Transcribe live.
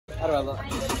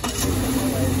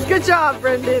Good job,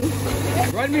 Brendan.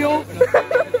 Run me over.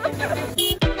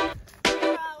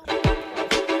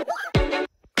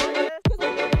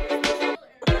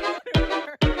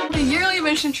 The yearly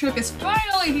mission trip is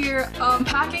finally here.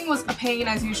 Packing was a pain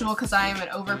as usual because I am an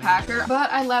overpacker,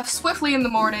 but I left swiftly in the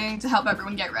morning to help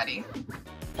everyone get ready.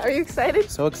 Are you excited?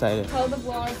 So excited. Tell the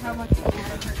vlog how much water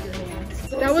hurt your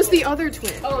hands. That was the other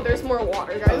twin. Oh, there's more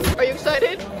water, guys. Are you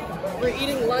excited? We're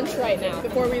eating lunch right now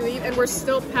before we leave, and we're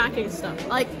still packing stuff.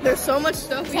 Like, there's so much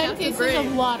stuff we have to bring. 10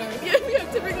 cases of water. Yeah, we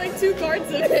have to bring like 2 carts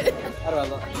of it. How do I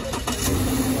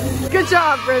look? Good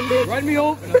job, Brendan. Run me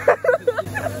over.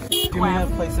 Can we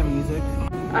have play some music?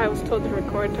 I was told to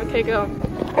record. Okay, go.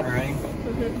 Alright.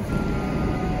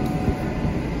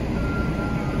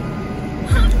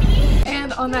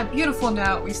 And on that beautiful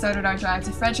note, we started our drive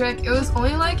to Frederick. It was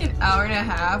only like an hour and a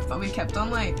half, but we kept on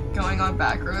like going on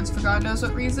back roads for God knows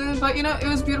what reason. But you know, it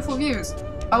was beautiful views.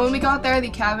 When we got there, the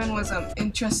cabin was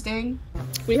interesting.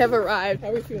 We have arrived. How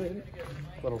are we feeling?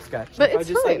 A little sketch. But it's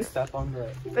I just fine. like step on the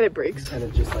And it breaks. and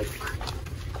it just like.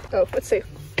 Oh, let's see.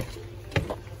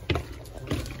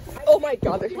 Oh my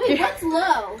God. Wait, what's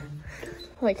low?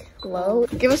 Like low.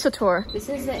 Give us a tour. This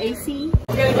is the AC.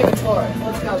 We're gonna give a tour.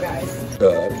 Let's go, guys.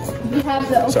 We have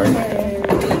the open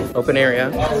area. Open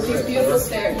area. These beautiful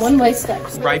stairs. One-way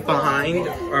steps. Right behind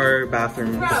our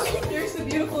bathroom. Wow, here's the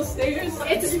beautiful stairs.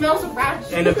 It smells of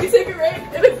rash. And a Cigarette,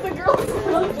 and it's the girls'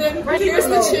 room. Then right here's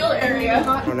the chill area.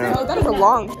 Oh no. Oh, that's a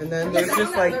long. And then there's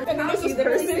just like And then there's this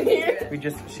person here.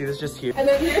 she was just here. And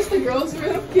then here's the girls'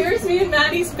 room. Here's me and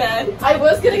Maddie's bed. I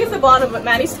was gonna get the bottom, but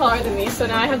Maddie's taller than me, so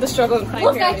now I have the struggle of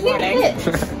climbing here in the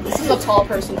morning. This is a tall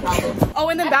person problem. Oh,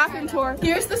 and then bathroom tour.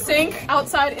 Here's the sink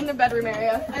outside in the bedroom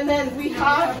area. And then we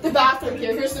have the bathroom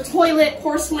here. Here's the toilet,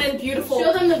 porcelain, beautiful.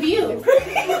 Show them the view.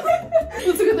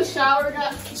 Let's look at the shower.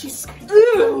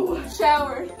 Ooh,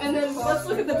 shower. And then let's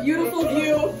look at the beautiful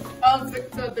view of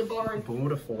the barn.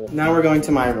 Beautiful. Now we're going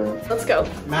to my room. Let's go.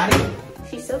 Maddie.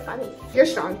 She's so funny. You're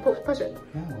strong. Push it.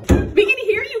 No. We can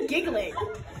hear you giggling.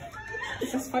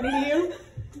 Is this funny to you?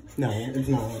 No, it's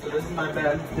not. So this is my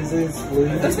bed. This is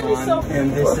Louis This is so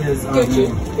and this is Gucci.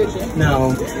 Gucci.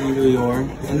 No, it's New York.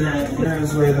 And then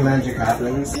there's where the magic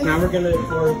happens. Now we're gonna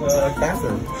go to the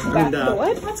bathroom.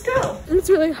 What? Let's go. It's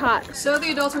really hot. So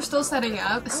the adults were still setting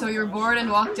up. So you were bored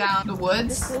and walked down the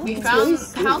woods. We found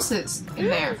houses in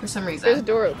there for some reason. There's a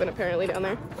door open apparently down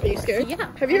there. Are you scared?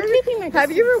 Yeah. Have you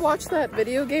ever watched that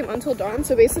video game Until Dawn?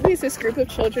 So basically it's this group of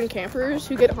children campers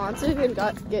who get haunted and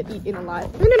get eaten alive.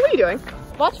 Brendan, what are you doing?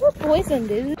 Watch for poison,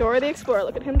 dude. Dora the Explorer,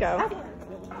 look at him go.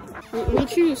 We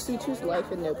choose life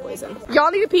and no poison.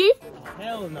 Y'all need to pee?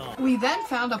 Hell no. We then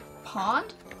found a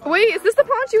pond. Wait, is this the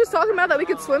pond she was talking about that we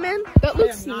could swim in? That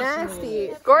looks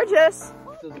nasty. Gorgeous.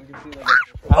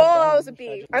 Oh, that was a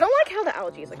bee. I don't like how the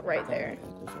algae is like right there.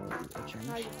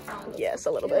 Yes,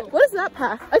 a little bit. What is that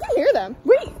path? I can hear them.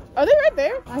 Wait, are they right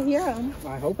there? I hear them.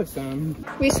 I hope it's them.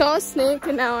 We saw a snake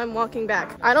and now I'm walking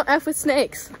back. I don't F with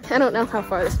snakes. I don't know how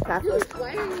far this path is.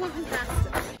 Why are you walking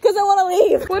faster? Because I want to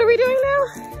leave. What are we doing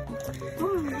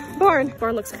now? Barn.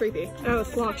 Barn looks creepy. Oh,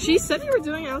 it's locked. She said you were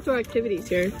doing outdoor activities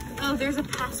here. Oh, there's a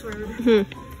password.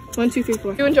 1, 2, 3,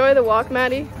 4. You enjoy the walk,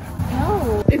 Maddie?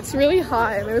 No. It's really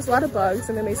hot and there's a lot of bugs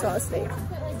and then they saw a snake.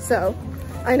 So,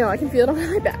 I know, I can feel it on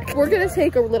my back. We're gonna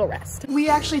take a little rest. We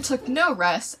actually took no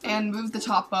rest and moved the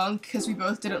top bunk because we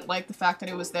both didn't like the fact that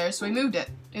it was there, so we moved it.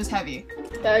 It was heavy.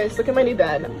 Guys, look at my new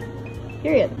bed.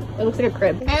 Period. It looks like a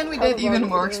crib. And we did even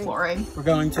more exploring. We're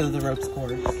going to the ropes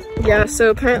course. Yeah,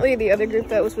 so apparently the other group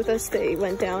that was with us, they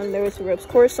went down and there was a ropes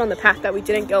course on the path that we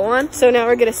didn't go on. So now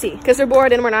we're gonna see. Because we're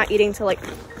bored and we're not eating till like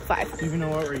 5. Do you even know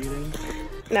what we're eating?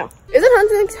 No. Is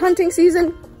it hunting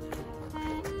season?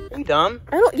 Are you dumb?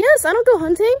 I don't go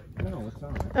hunting. No, it's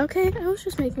not. Okay, I was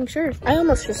just making sure. I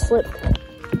almost just slipped.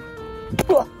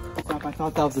 Stop, I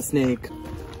thought that was a snake.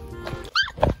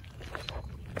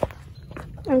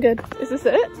 I'm good. Is this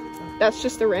it? That's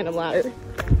just a random ladder.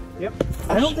 Yep.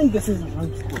 I don't think this is a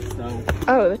ropes course though.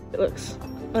 Oh, it looks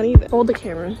uneven. Hold the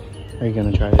camera. Are you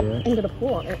gonna try to do it? I'm gonna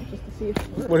pull on it just to see if it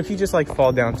works. What if you just like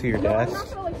fall down to your No, I'm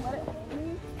desk? not gonna like let it.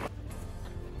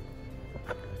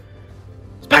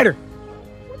 Spider!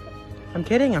 I'm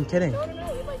kidding, I'm kidding.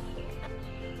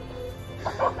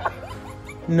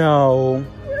 No.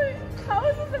 Wait, how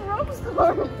is this a ropes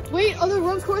course? Wait, oh, the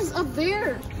ropes course is up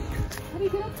there. How do you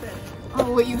get up there?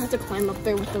 Oh, wait, you have to climb up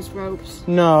there with those ropes.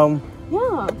 No.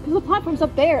 Yeah, because the platform's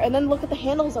up there, and then look at the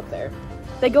handles up there.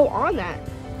 They go on that,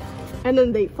 and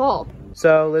then they fall.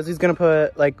 So Lizzie's gonna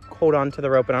hold on to the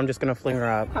rope and I'm just gonna fling her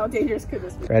up. How dangerous could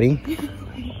this be? Ready?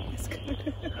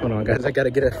 Hold on guys, I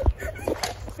gotta get it.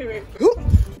 Wait.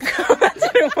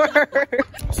 That didn't work.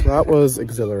 So that was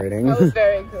exhilarating. That was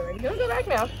very good. You wanna go back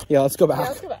now? Yeah, let's go back. Yeah,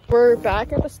 let's go back. We're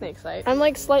back at the snake site. I'm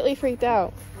like slightly freaked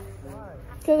out.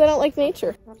 Because I don't like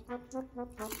nature.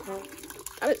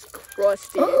 That is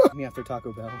crusty. Me after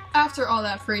Taco Bell. After all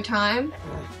that free time,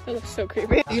 that looks so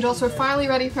creepy. The adults were finally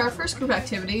ready for our first group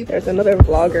activity. There's another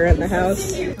vlogger in the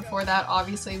house. Before that,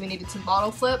 obviously, we needed some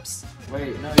bottle flips.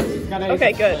 Wait, no, you gotta...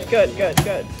 Okay, good.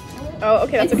 Oh,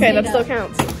 okay, that's okay. That still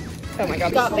counts. Oh my god.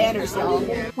 We got banners, y'all.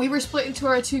 We were split into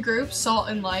our two groups, Salt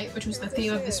and Light, which was the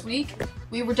theme of this week.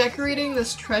 We were decorating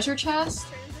this treasure chest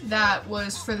that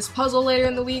was for this puzzle later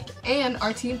in the week, and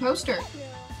our team poster.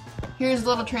 Here's a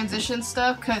little transition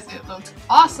stuff because it looked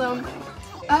awesome.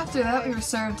 After that, we were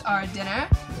served our dinner.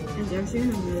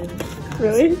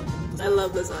 Really? I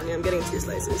love lasagna. I'm getting 2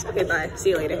 slices. Okay, bye.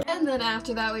 See you later. And then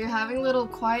after that, we were having a little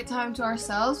quiet time to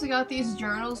ourselves. We got these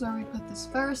journals where we put this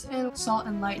first in Salt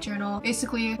and Light journal.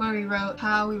 Basically, where we wrote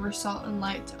how we were salt and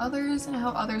light to others and how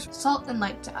others were salt and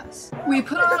light to us. We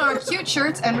put on our cute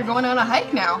shirts and we're going on a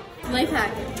hike now. Life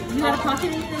hack. You got a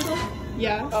pocket in your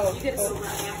Yeah. You get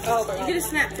a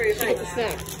snack for your Take a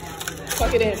snack.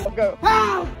 Tuck it in. Go.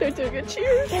 Wow! They're doing a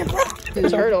cheers.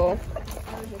 Turtle.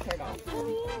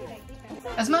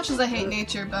 As much as I hate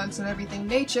nature, bugs and everything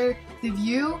nature, the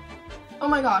view, oh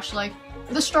my gosh, like,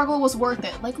 the struggle was worth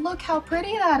it. Like, look how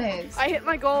pretty that is. I hit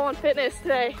my goal on fitness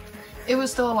today. It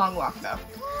was still a long walk, though.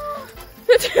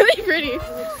 It's really pretty.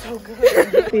 So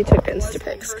good. We took Insta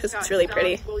pics because it's really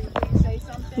pretty.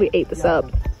 We ate this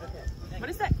up.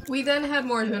 We then had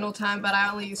more journal time, but I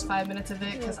only used 5 minutes of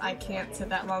it because I can't sit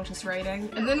that long just writing.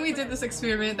 And then we did this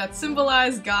experiment that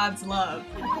symbolized God's love.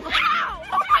 Ow!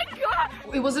 Oh my god!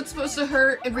 It wasn't supposed to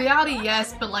hurt. In reality,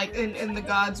 yes, but like in the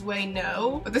God's way,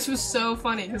 no. But this was so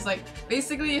funny because like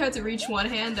basically you had to reach one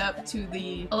hand up to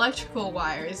the electrical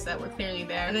wires that were clearly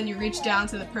there, and then you reach down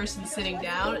to the person sitting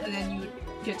down, and then you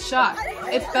get shocked.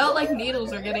 It felt like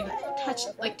needles were getting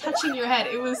touching your head.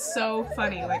 It was so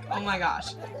funny, like, oh my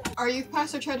gosh. Our youth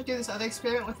pastor tried to do this other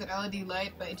experiment with an LED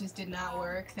light, but it just did not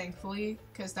work, thankfully,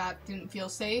 because that didn't feel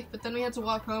safe. But then we had to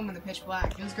walk home in the pitch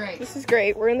black. It was great. This is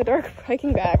great. We're in the dark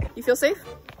hiking back. You feel safe?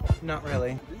 Not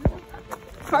really.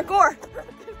 Parkour!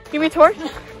 Give me a tour.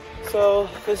 So,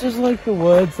 this is like the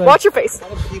woods. Like, watch your face. A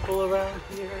lot of people around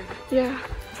here. Yeah.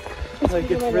 Like,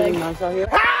 it's really nice out here.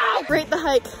 Ah! Rate the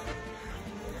hike.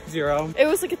 0. It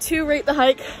was like a 2. Rate the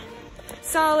hike.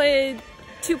 Solid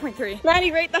 2.3.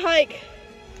 90. Rate the hike.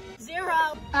 0.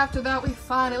 After that, we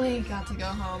finally got to go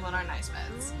home on our nice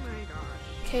beds.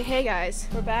 Okay, hey guys,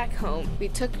 we're back home. We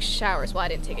took showers. Well, I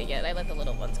didn't take it yet. I let the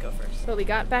little ones go first. So we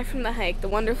got back from the hike, the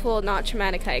wonderful, not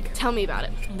traumatic hike. Tell me about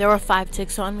it. There were 5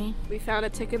 ticks on me. We found a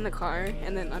tick in the car,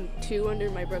 and then 2 under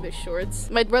my brother's shorts.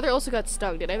 My brother also got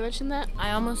stung. Did I mention that?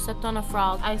 I almost stepped on a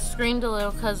frog. I screamed a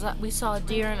little because we saw a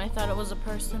deer and I thought it was a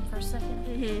person for a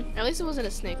second. At least it wasn't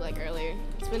a snake like earlier.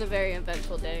 It's been a very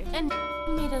eventful day. And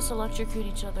made us electrocute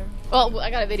each other. Well, I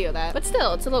got a video of that. But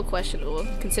still, it's a little questionable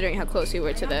considering how close we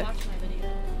were to the...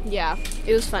 Yeah,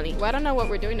 it was funny. Well, I don't know what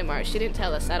we're doing tomorrow. She didn't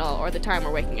tell us at all, or the time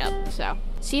we're waking up. So,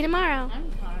 see you tomorrow.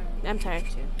 I'm tired. I'm tired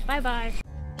too. Bye-bye.